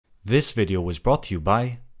This video was brought to you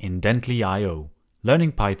by Indently.io,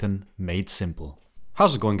 learning Python made simple.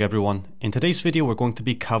 How's it going, everyone? In today's video, we're going to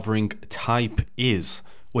be covering TypeIs,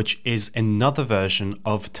 which is another version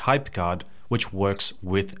of TypeGuard, which works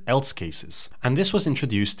with else cases. And this was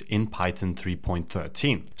introduced in Python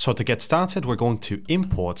 3.13. So to get started, we're going to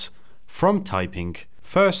import from typing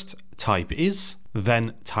first TypeIs,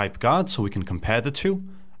 then TypeGuard, so we can compare the two,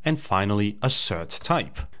 and finally assert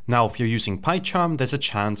type. Now, if you're using PyCharm, there's a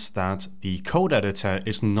chance that the code editor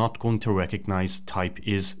is not going to recognize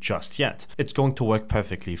TypeIs just yet. It's going to work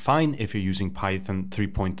perfectly fine if you're using Python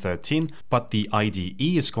 3.13, but the IDE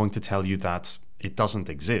is going to tell you that it doesn't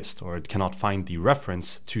exist or it cannot find the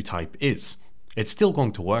reference to TypeIs. It's still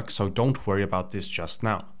going to work, so don't worry about this just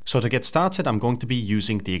now. So to get started, I'm going to be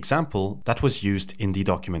using the example that was used in the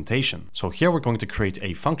documentation. So here we're going to create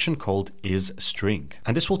a function called isString,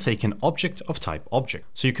 and this will take an object of type object.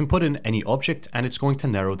 So you can put in any object and it's going to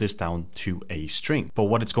narrow this down to a string. But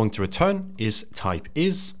what it's going to return is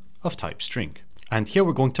TypeIs of type string. And here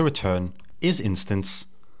we're going to return isInstance,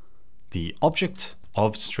 the object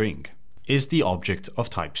of string, is the object of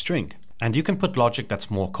type string. And you can put logic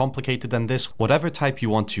that's more complicated than this. Whatever type you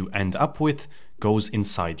want to end up with goes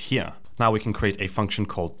inside here. Now we can create a function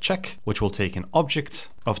called check, which will take an object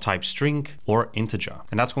of type string or integer.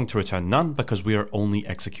 And that's going to return none because we are only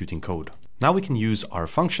executing code. Now we can use our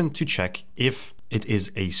function to check if it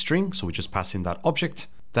is a string. So we just pass in that object.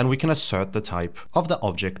 Then we can assert the type of the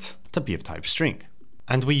object to be of type string.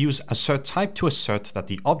 And we use assert type to assert that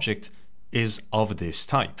the object is of this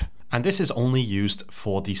type. And this is only used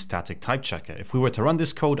for the static type checker. If we were to run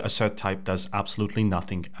this code, assert type does absolutely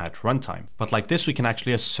nothing at runtime. But like this, we can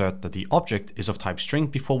actually assert that the object is of type string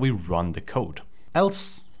before we run the code.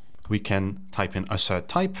 Else, we can type in assert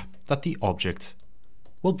type that the object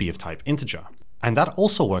will be of type integer. And that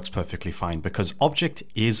also works perfectly fine because object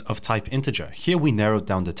is of type integer. Here we narrowed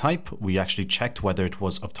down the type. We actually checked whether it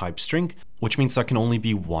was of type string, which means there can only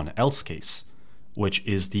be one else case, which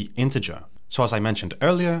is the integer. So as I mentioned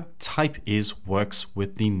earlier, TypeIs works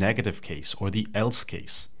with the negative case or the else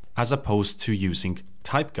case, as opposed to using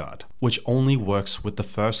TypeGuard, which only works with the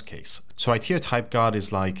first case. So right here, TypeGuard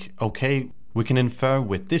is like, okay, we can infer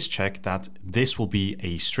with this check that this will be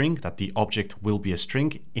a string, that the object will be a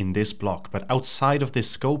string in this block. But outside of this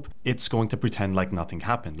scope, it's going to pretend like nothing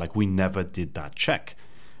happened, like we never did that check.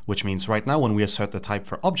 Which means right now, when we assert the type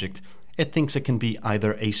for object, it thinks it can be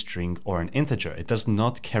either a string or an integer. It does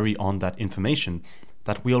not carry on that information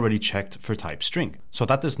that we already checked for type string. So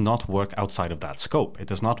that does not work outside of that scope. It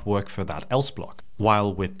does not work for that else block.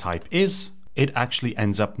 While with TypeIs, it actually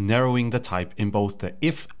ends up narrowing the type in both the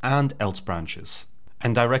if and else branches.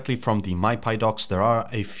 And directly from the MyPy docs, there are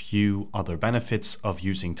a few other benefits of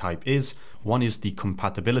using TypeIs. One is the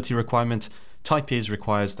compatibility requirement. TypeIs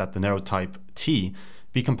requires that the narrowed type t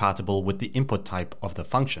be compatible with the input type of the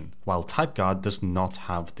function, while TypeGuard does not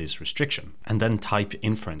have this restriction. And then type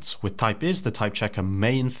inference. With TypeIs, the type checker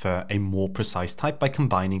may infer a more precise type by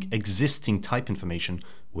combining existing type information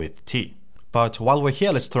with t. But while we're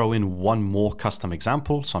here, let's throw in one more custom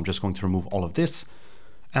example. So I'm just going to remove all of this,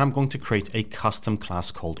 and I'm going to create a custom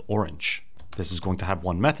class called orange. This is going to have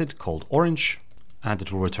one method called orange, and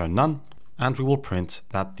it will return none, and we will print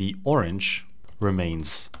that the orange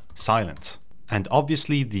remains silent. And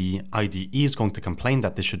obviously the IDE is going to complain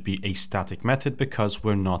that this should be a static method because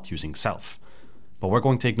we're not using self. But we're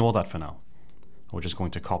going to ignore that for now. We're just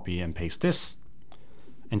going to copy and paste this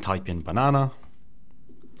and type in banana,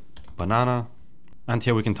 banana. And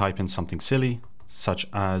here we can type in something silly, such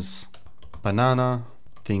as banana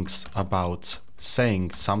thinks about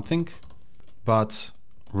saying something, but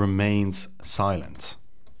remains silent.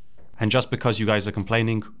 And just because you guys are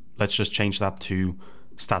complaining, let's just change that to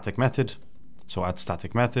static method. So add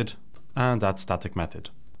static method and add static method.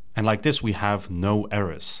 And like this, we have no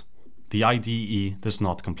errors. The IDE does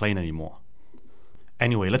not complain anymore.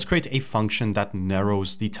 Anyway, let's create a function that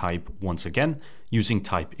narrows the type once again using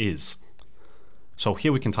TypeIs. So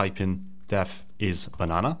here we can type in def is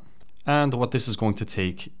banana. And what this is going to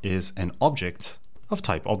take is an object of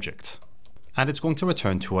type object. And it's going to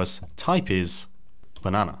return to us TypeIs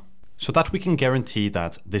banana, so that we can guarantee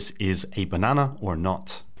that this is a banana or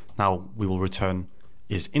not. Now we will return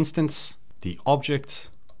isInstance, the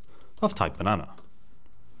object of type banana.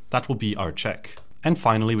 That will be our check. And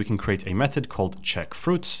finally, we can create a method called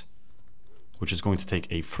checkFruit, which is going to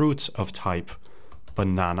take a fruit of type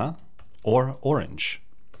banana or orange.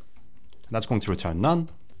 And that's going to return none.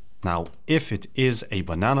 Now, if it is a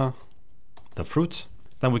banana, the fruit,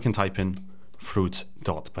 then we can type in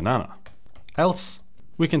fruit.banana. Else,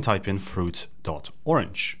 we can type in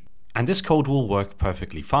fruit.orange. And this code will work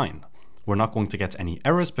perfectly fine. We're not going to get any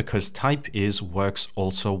errors because TypeIs works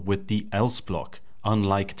also with the else block,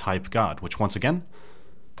 unlike TypeGuard, which once again,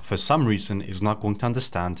 for some reason is not going to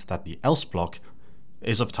understand that the else block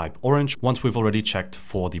is of type orange once we've already checked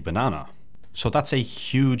for the banana. So that's a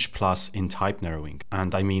huge plus in type narrowing.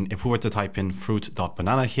 And I mean, if we were to type in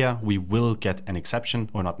fruit.banana here, we will get an exception,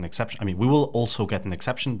 or not an exception. I mean, we will also get an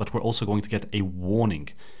exception, but we're also going to get a warning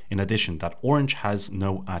in addition that orange has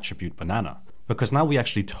no attribute banana, because now we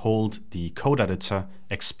actually told the code editor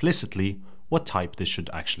explicitly what type this should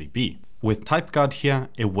actually be. With TypeGuard here,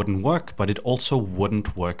 it wouldn't work, but it also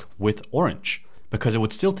wouldn't work with orange, because it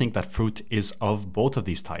would still think that fruit is of both of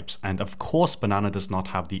these types. And of course, banana does not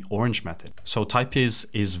have the orange method. So TypeIs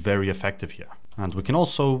is very effective here. And we can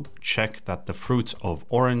also check that the fruit of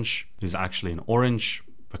orange is actually an orange,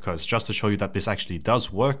 because just to show you that this actually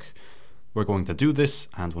does work, we're going to do this.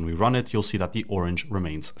 And when we run it, you'll see that the orange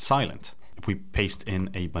remains silent. If we paste in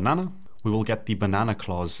a banana, we will get the banana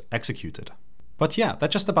clause executed. But yeah, that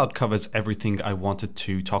just about covers everything I wanted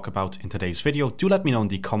to talk about in today's video. Do let me know in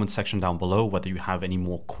the comment section down below whether you have any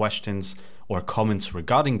more questions or comments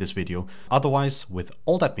regarding this video. Otherwise, with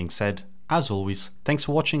all that being said, as always, thanks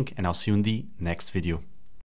for watching and I'll see you in the next video.